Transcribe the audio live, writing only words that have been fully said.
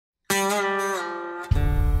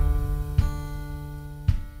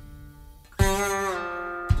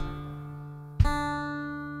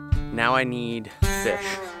now I need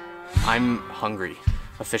fish. I'm hungry,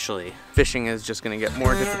 officially. Fishing is just gonna get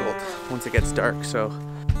more difficult once it gets dark, so.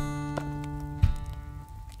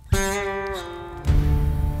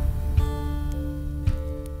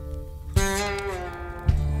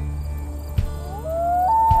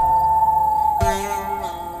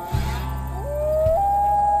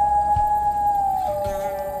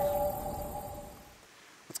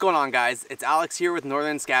 What's going on, guys? It's Alex here with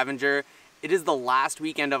Northern Scavenger. It is the last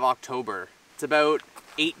weekend of October. It's about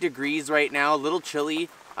 8 degrees right now, a little chilly.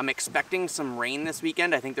 I'm expecting some rain this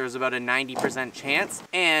weekend. I think there's about a 90% chance.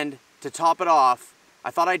 And to top it off, I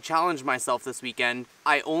thought I'd challenge myself this weekend.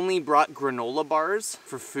 I only brought granola bars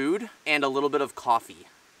for food and a little bit of coffee,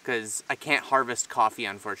 because I can't harvest coffee,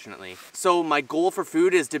 unfortunately. So my goal for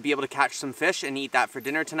food is to be able to catch some fish and eat that for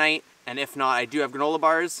dinner tonight. And if not, I do have granola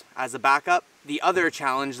bars as a backup. The other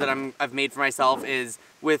challenge that I've made for myself is,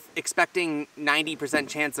 with expecting 90%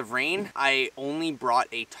 chance of rain, I only brought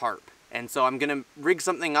a tarp. And so I'm gonna rig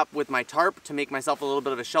something up with my tarp to make myself a little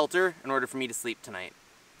bit of a shelter in order for me to sleep tonight.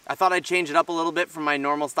 I thought I'd change it up a little bit from my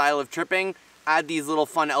normal style of tripping, add these little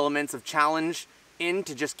fun elements of challenge in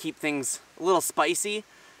to just keep things a little spicy.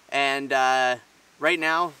 And right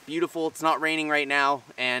now, beautiful, it's not raining right now,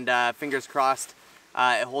 and fingers crossed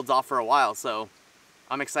it holds off for a while. So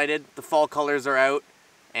I'm excited, the fall colors are out,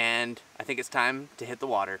 and I think it's time to hit the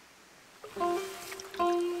water.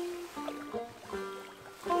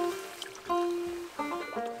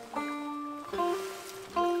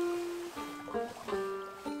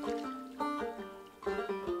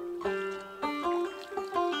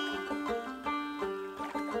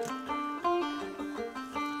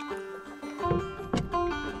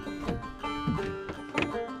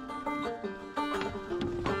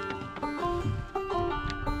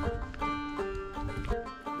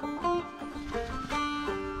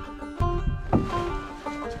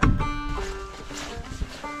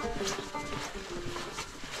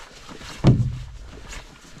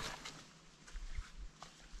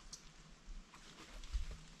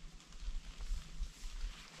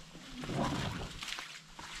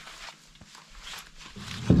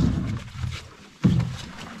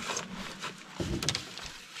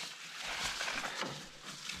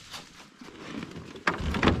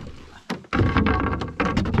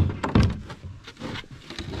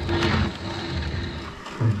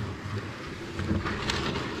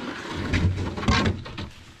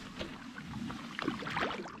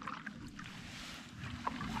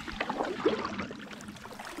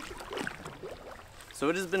 So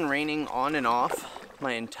it has been raining on and off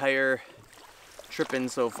my entire trip in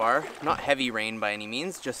so far. Not heavy rain by any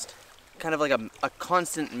means, just kind of like a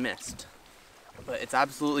constant mist. But it's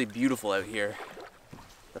absolutely beautiful out here.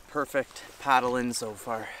 The perfect paddle in so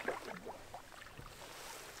far.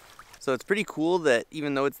 So it's pretty cool that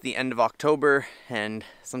even though it's the end of October and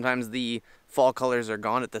sometimes the fall colors are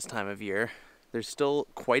gone at this time of year, there's still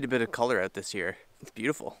quite a bit of color out this year. It's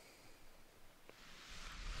beautiful.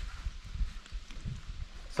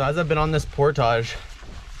 So as I've been on this portage,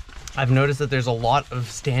 I've noticed that there's a lot of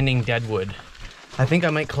standing dead wood. I think I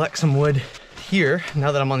might collect some wood here,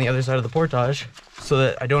 now that I'm on the other side of the portage, so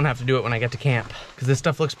that I don't have to do it when I get to camp. Because this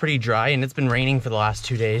stuff looks pretty dry, and it's been raining for the last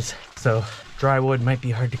 2 days, so dry wood might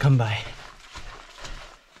be hard to come by.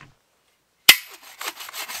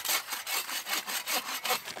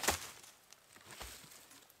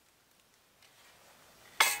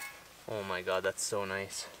 Oh my god, that's so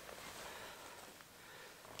nice.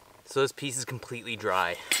 So this piece is completely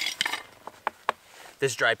dry.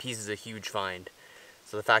 This dry piece is a huge find.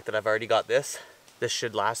 So the fact that I've already got this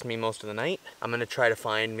should last me most of the night. I'm gonna try to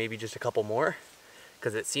find maybe just a couple more,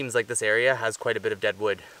 because it seems like this area has quite a bit of dead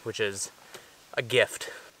wood, which is a gift,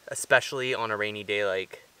 especially on a rainy day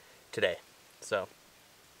like today. So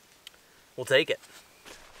we'll take it.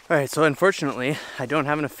 All right, so unfortunately, I don't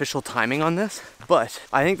have an official timing on this, but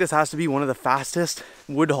I think this has to be one of the fastest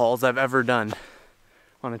wood hauls I've ever done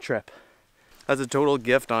on a trip. That's a total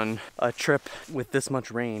gift on a trip with this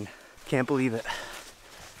much rain. Can't believe it.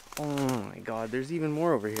 Oh my god, there's even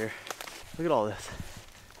more over here. Look at all this.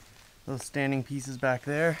 Those standing pieces back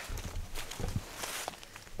there.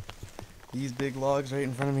 These big logs right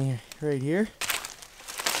in front of me right here.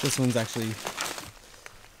 This one's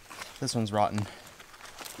rotten.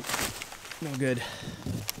 No good.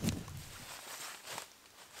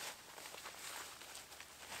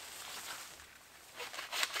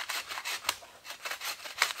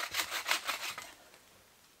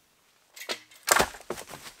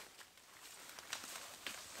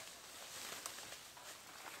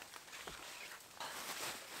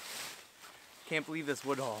 Can't believe this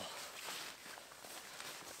wood haul.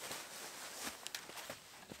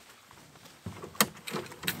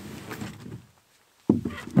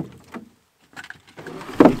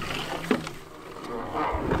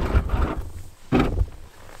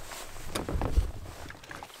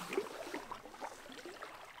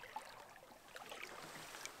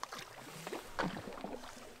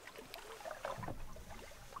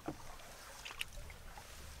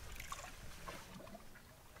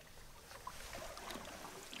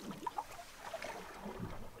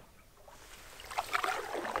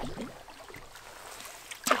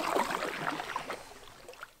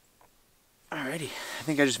 Alrighty, I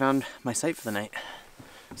think I just found my site for the night.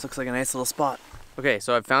 This looks like a nice little spot. Okay,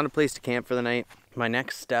 so I've found a place to camp for the night. My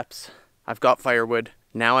next steps, I've got firewood.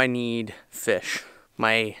 Now I need fish.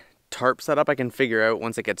 My tarp setup I can figure out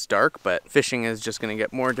once it gets dark, but fishing is just gonna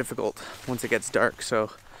get more difficult once it gets dark.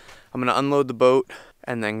 So I'm gonna unload the boat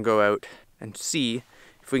and then go out and see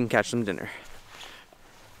if we can catch some dinner.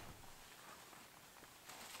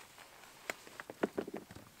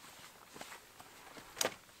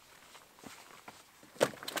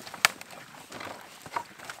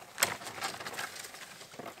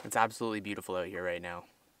 It's absolutely beautiful out here right now.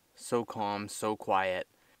 So calm, so quiet.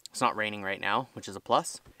 It's not raining right now, which is a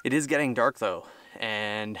plus. It is getting dark though,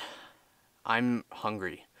 and I'm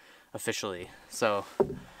hungry, officially. So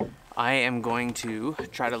I am going to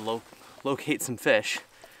try to locate some fish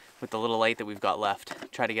with the little light that we've got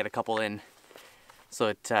left. Try to get a couple in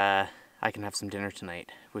so that I can have some dinner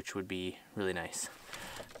tonight, which would be really nice.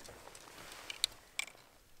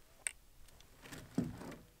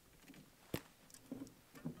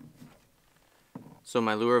 So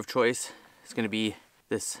my lure of choice is going to be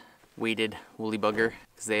this weighted woolly bugger,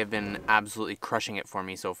 because they have been absolutely crushing it for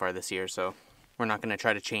me so far this year, so we're not going to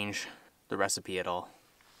try to change the recipe at all.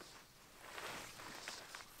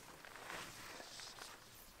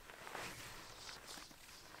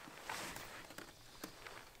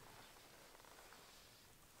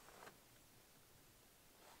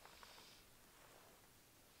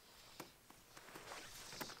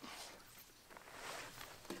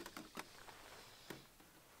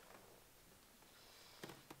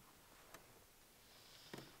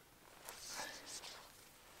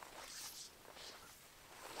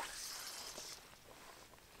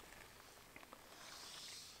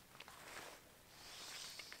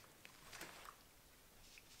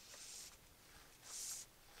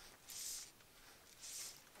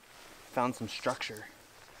 Found some structure.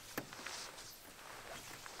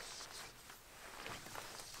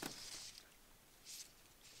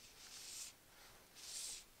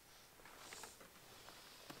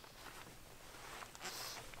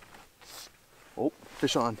 Oh,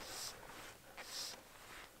 fish on.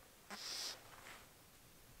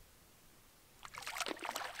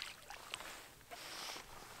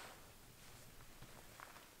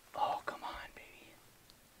 Oh, come on, baby.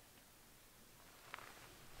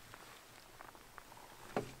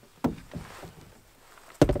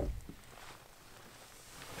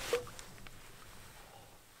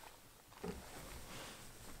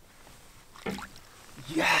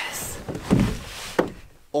 Yes!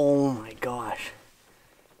 Oh my gosh.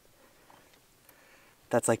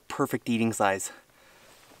 That's like perfect eating size.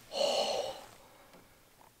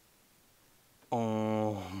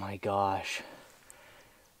 Oh my gosh.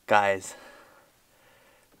 Guys,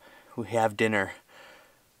 we have dinner.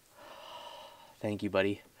 Thank you,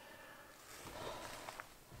 buddy.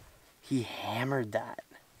 He hammered that.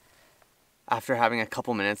 After having a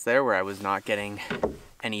couple minutes there where I was not getting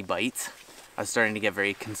any bites, I was starting to get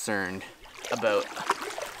very concerned about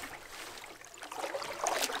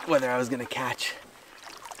whether I was gonna catch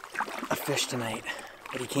a fish tonight,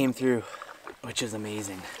 but he came through, which is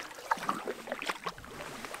amazing.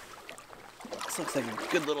 This looks like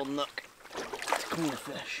a good little nook to clean the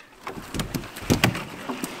fish.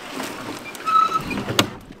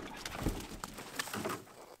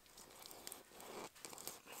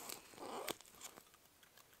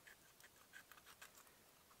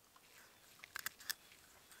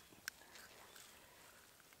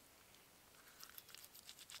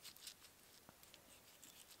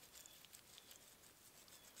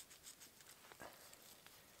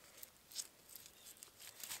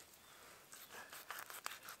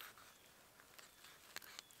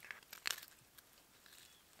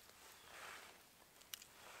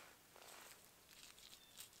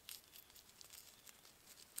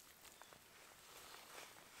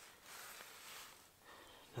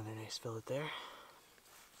 Another nice fillet there.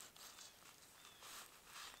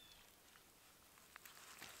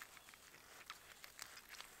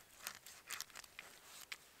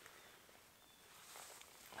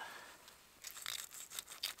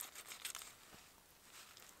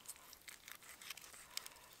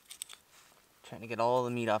 Trying to get all the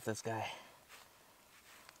meat off this guy.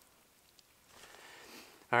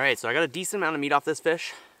 Alright, so I got a decent amount of meat off this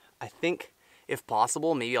fish. I think, if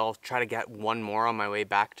possible, maybe I'll try to get one more on my way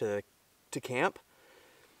back to camp,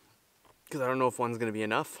 because I don't know if one's going to be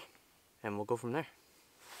enough, and we'll go from there.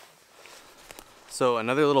 So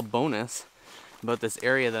another little bonus about this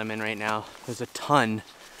area that I'm in right now, there's a ton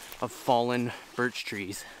of fallen birch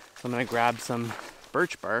trees. So I'm going to grab some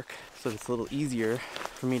birch bark so it's a little easier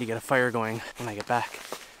for me to get a fire going when I get back.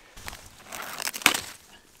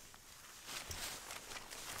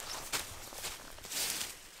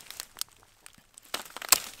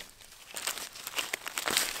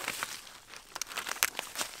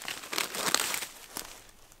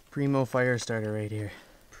 Primo fire starter right here.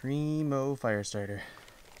 Primo fire starter.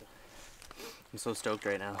 I'm so stoked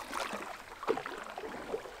right now.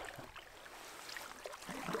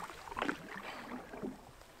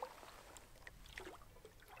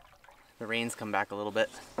 The rain's come back a little bit.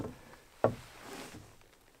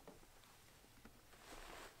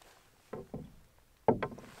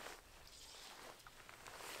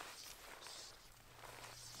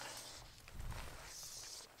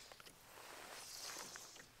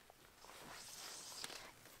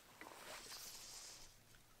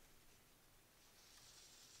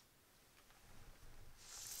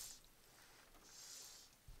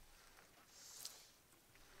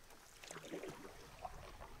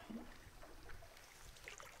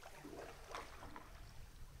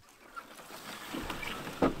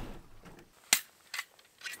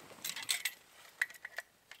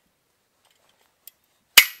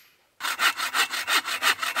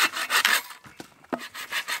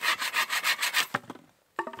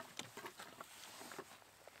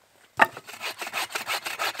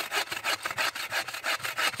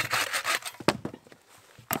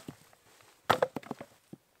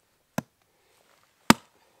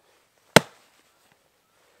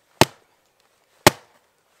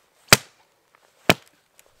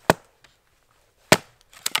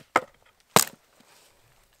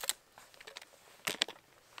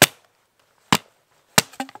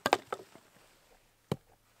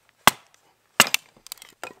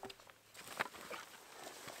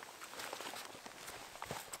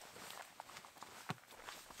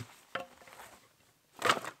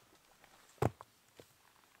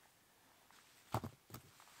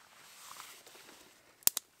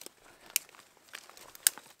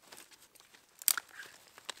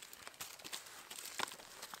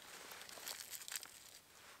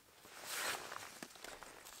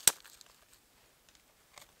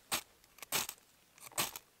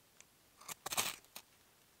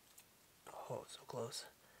 Oh, so close.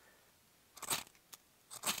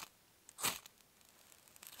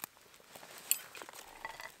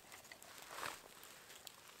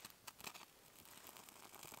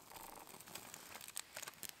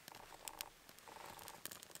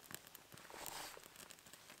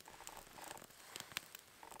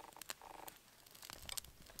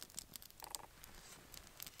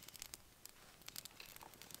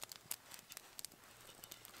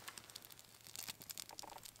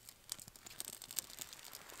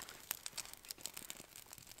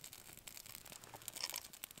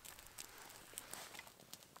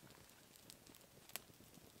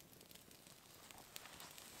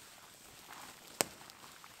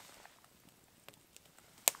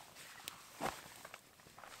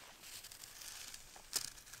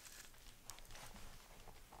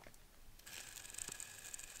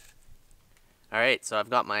 All right, so I've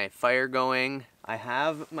got my fire going. I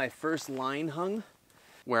have my first line hung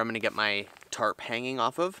where I'm gonna get my tarp hanging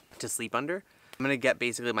off of to sleep under. I'm gonna get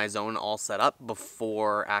basically my zone all set up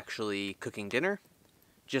before actually cooking dinner,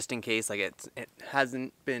 just in case. Like it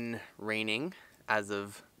hasn't been raining as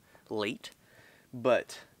of late,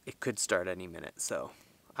 but it could start any minute. So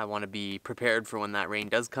I wanna be prepared for when that rain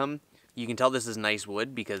does come. You can tell this is nice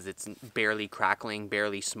wood because it's barely crackling,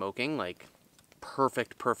 barely smoking, like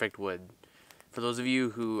perfect wood. For those of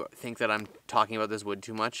you who think that I'm talking about this wood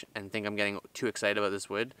too much and think I'm getting too excited about this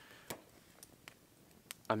wood,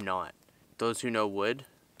 I'm not. Those who know wood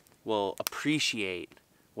will appreciate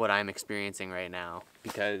what I'm experiencing right now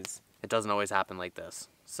because it doesn't always happen like this.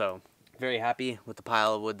 So, very happy with the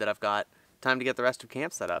pile of wood that I've got. Time to get the rest of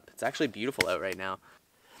camp set up. It's actually beautiful out right now.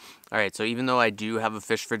 All right, so even though I do have a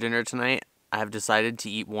fish for dinner tonight, I have decided to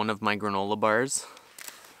eat one of my granola bars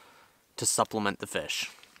to supplement the fish.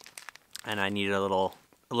 And I needed a little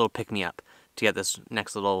pick-me-up to get this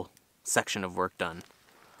next little section of work done.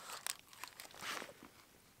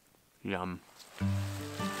 Yum.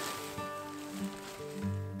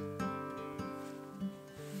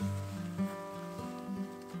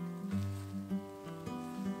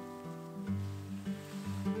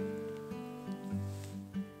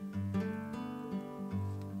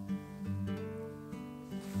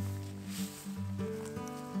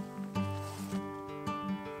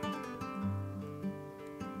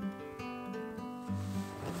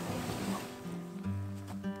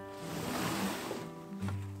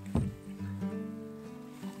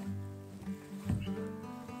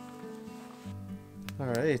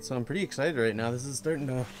 Alright, so I'm pretty excited right now. This is starting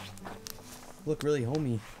to look really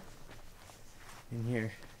homey in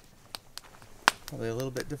here. Probably a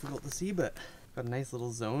little bit difficult to see, but got a nice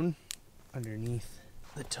little zone underneath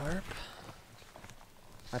the tarp.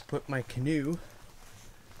 I put my canoe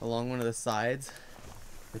along one of the sides.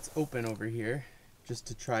 It's open over here, just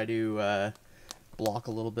to try to block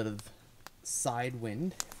a little bit of side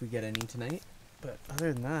wind if we get any tonight. But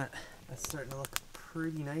other than that, that's starting to look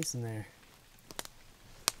pretty nice in there.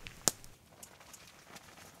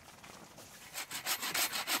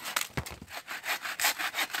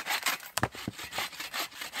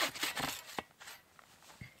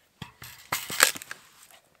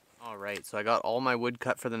 Alright, so I got all my wood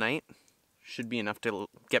cut for the night. Should be enough to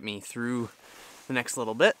get me through the next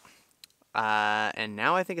little bit. And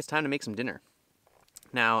now I think it's time to make some dinner.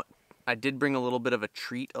 Now, I did bring a little bit of a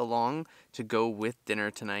treat along to go with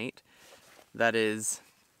dinner tonight. That is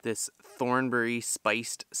this Thornbury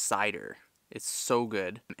spiced cider. It's so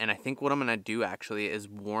good. And I think what I'm gonna do actually is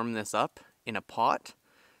warm this up in a pot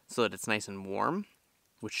so that it's nice and warm,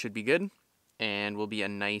 which should be good, and will be a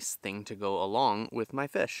nice thing to go along with my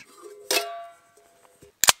fish.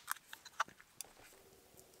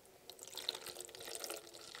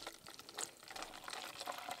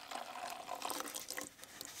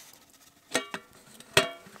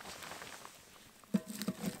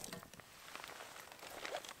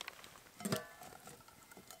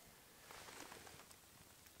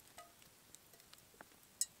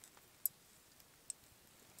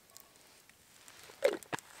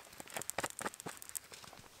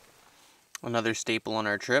 Another staple on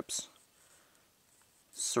our trips,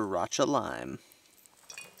 sriracha lime.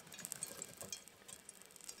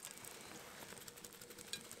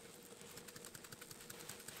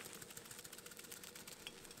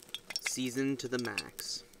 Seasoned to the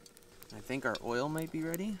max. I think our oil might be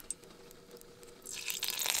ready.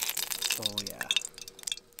 Oh yeah.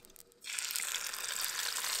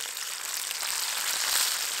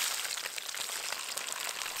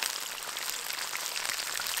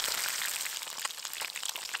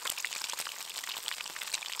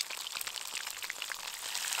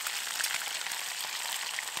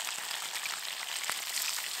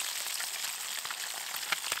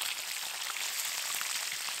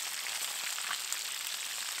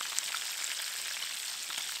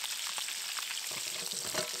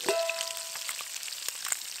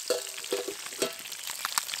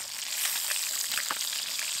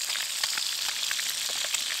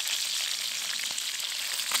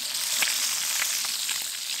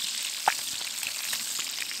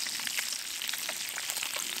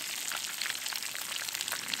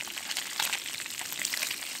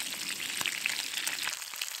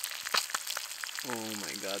 Oh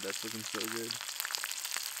my god, that's looking so good.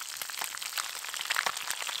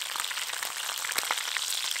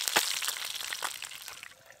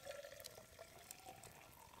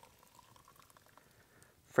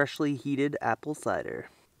 Freshly heated apple cider.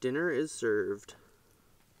 Dinner is served.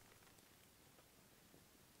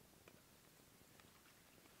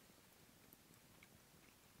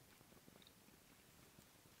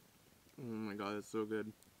 Oh my god, it's so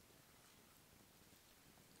good.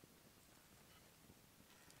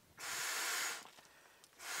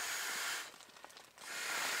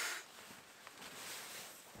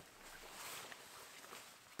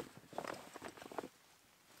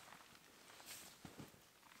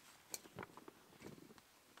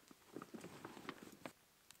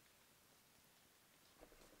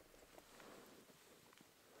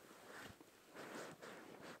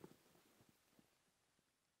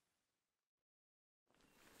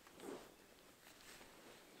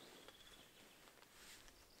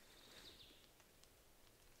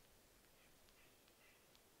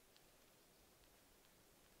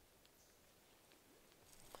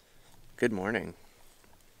 Good morning.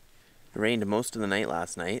 It rained most of the night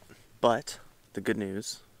last night, but the good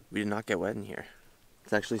news, we did not get wet in here.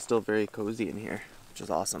 It's actually still very cozy in here, which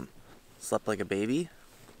is awesome. Slept like a baby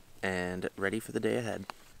and ready for the day ahead.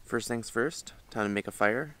 First things first, time to make a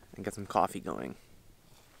fire and get some coffee going.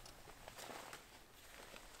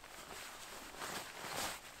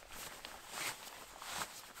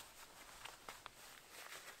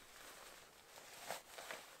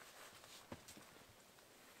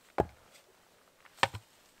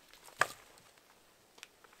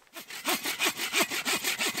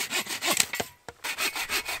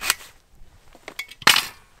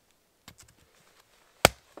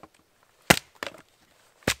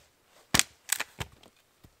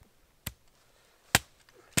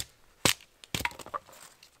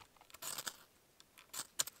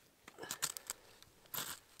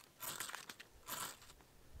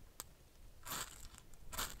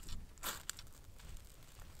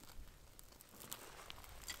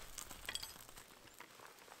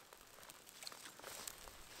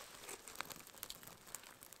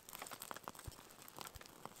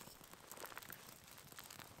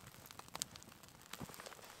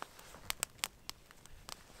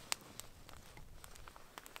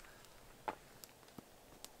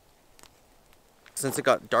 Since it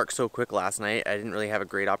got dark so quick last night, I didn't really have a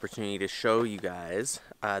great opportunity to show you guys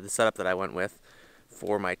the setup that I went with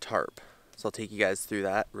for my tarp. So I'll take you guys through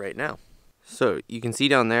that right now. So you can see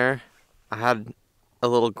down there, I had a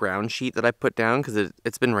little ground sheet that I put down because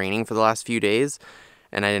it's been raining for the last few days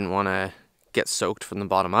and I didn't want to get soaked from the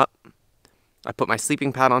bottom up. I put my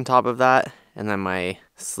sleeping pad on top of that and then my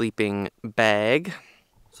sleeping bag.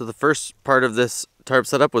 So the first part of this tarp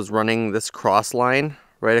setup was running this cross line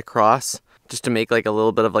right across just to make like a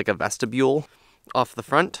little bit of like a vestibule off the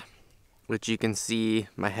front, which you can see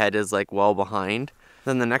my head is like well behind.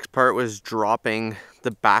 Then the next part was dropping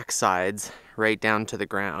the back sides right down to the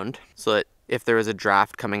ground so that if there was a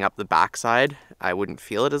draft coming up the backside, I wouldn't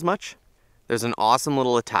feel it as much. There's an awesome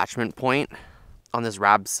little attachment point on this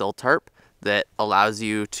rab sill tarp that allows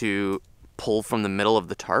you to pull from the middle of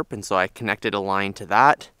the tarp, and so I connected a line to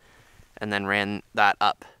that and then ran that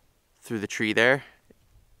up through the tree there.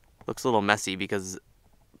 Looks a little messy because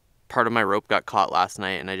part of my rope got caught last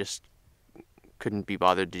night and I just couldn't be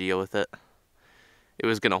bothered to deal with it. It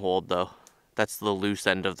was gonna hold though. That's the loose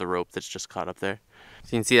end of the rope that's just caught up there. So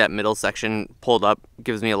you can see that middle section pulled up,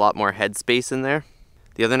 gives me a lot more head space in there.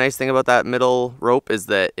 The other nice thing about that middle rope is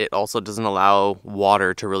that it also doesn't allow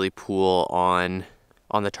water to really pool on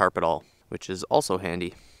the tarp at all, which is also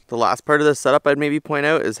handy. The last part of this setup I'd maybe point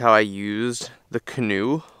out is how I used the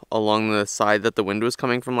canoe along the side that the wind was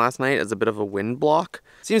coming from last night as a bit of a wind block.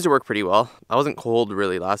 Seems to work pretty well. I wasn't cold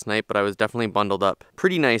really last night, but I was definitely bundled up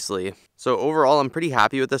pretty nicely. So overall, I'm pretty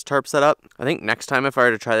happy with this tarp setup. I think next time if I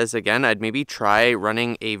were to try this again, I'd maybe try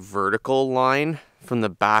running a vertical line from the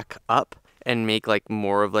back up and make like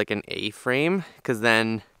more of like an A-frame, because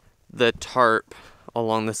then the tarp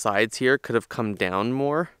along the sides here could have come down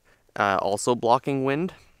more, also blocking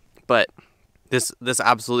wind. But this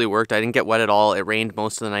absolutely worked. I didn't get wet at all. It rained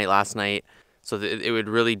most of the night last night, so it would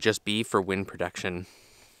really just be for wind protection.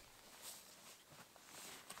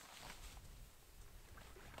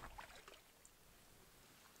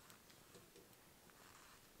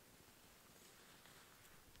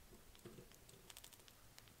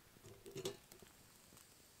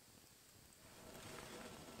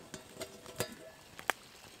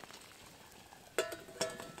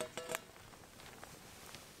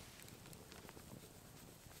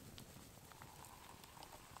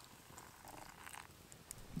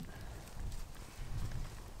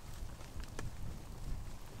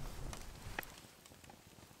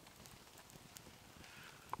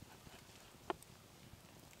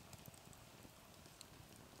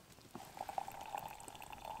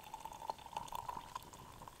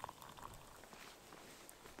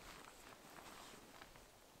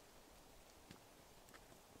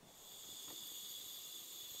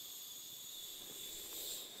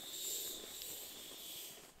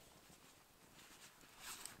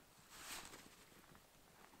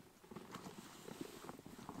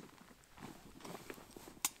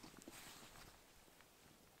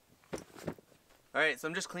 Alright, so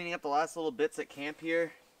I'm just cleaning up the last little bits at camp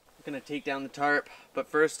here. I'm gonna take down the tarp, but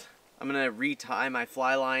first I'm gonna retie my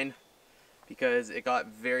fly line because it got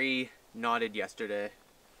very knotted yesterday.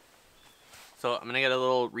 So I'm gonna get a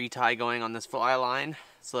little retie going on this fly line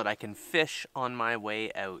so that I can fish on my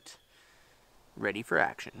way out. Ready for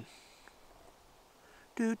action.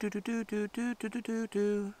 Do do do do do do do do do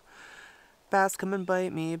do. Bass come and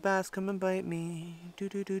bite me, bass come and bite me. Do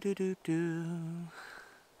do do do do do.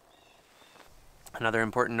 Another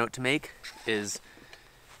important note to make is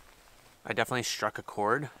I definitely struck a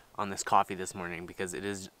chord on this coffee this morning because it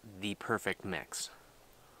is the perfect mix.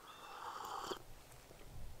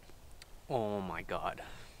 Oh my god.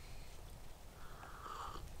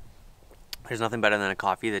 There's nothing better than a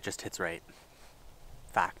coffee that just hits right.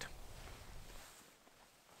 Fact.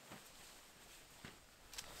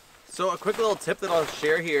 So a quick little tip that I'll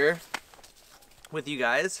share here with you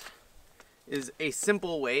guys is a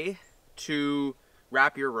simple way to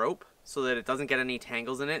wrap your rope so that it doesn't get any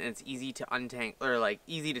tangles in it and it's easy to untangle, or like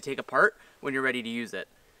easy to take apart when you're ready to use it.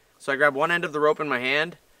 So I grab one end of the rope in my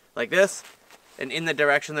hand like this, and in the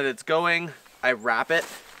direction that it's going, I wrap it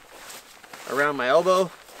around my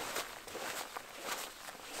elbow.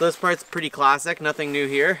 So this part's pretty classic, nothing new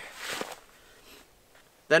here.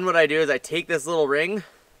 Then what I do is I take this little ring,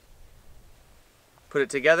 put it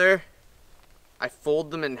together, I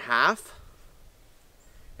fold them in half,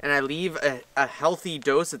 and I leave a healthy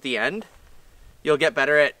dose at the end. You'll get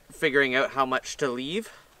better at figuring out how much to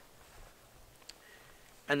leave.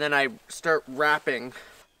 And then I start wrapping,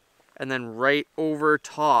 and then right over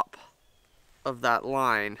top of that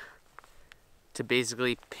line to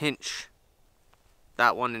basically pinch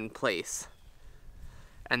that one in place.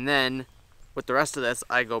 And then with the rest of this,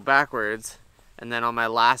 I go backwards And then on my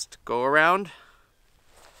last go around,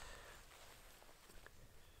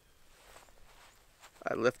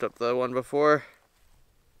 I lift up the one before.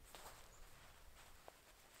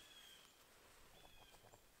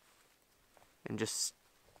 And just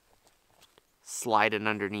slide it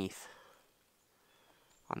underneath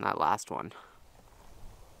on that last one.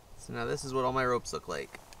 So now this is what all my ropes look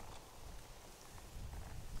like.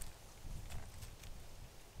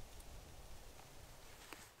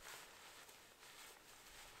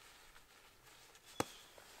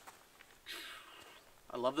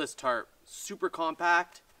 I love this tarp. Super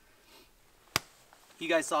compact. You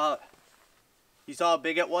guys saw how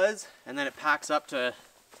big it was, and then it packs up to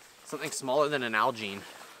something smaller than an Algene.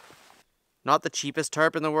 Not the cheapest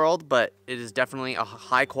tarp in the world, but it is definitely a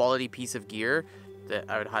high quality piece of gear that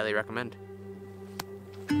I would highly recommend.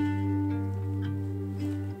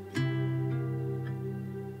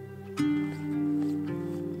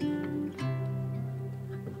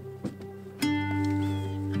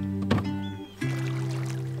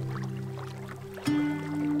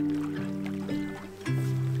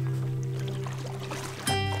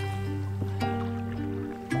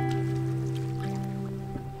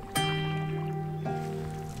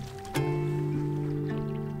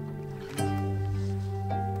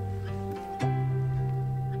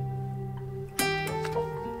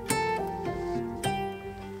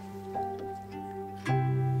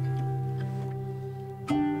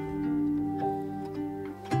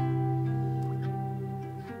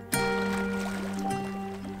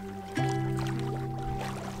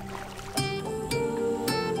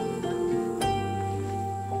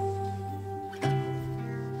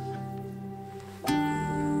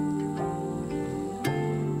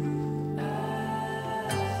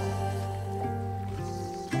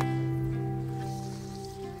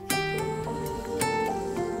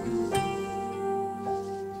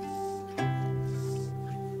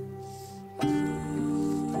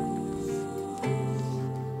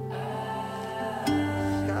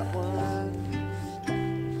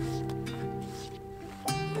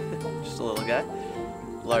 A little guy,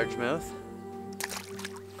 largemouth.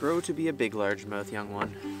 Grow to be a big largemouth, young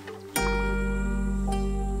one.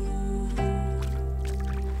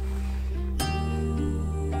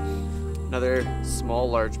 Another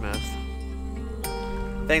small largemouth.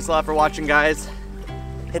 Thanks a lot for watching, guys.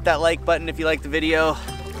 Hit that like button if you liked the video.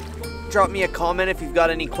 Drop me a comment if you've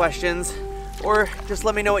got any questions, or just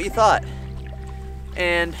let me know what you thought.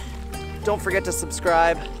 And don't forget to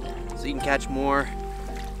subscribe so you can catch more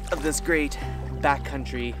of this great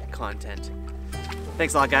backcountry content.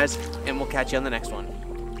 Thanks a lot, guys, and we'll catch you on the next one.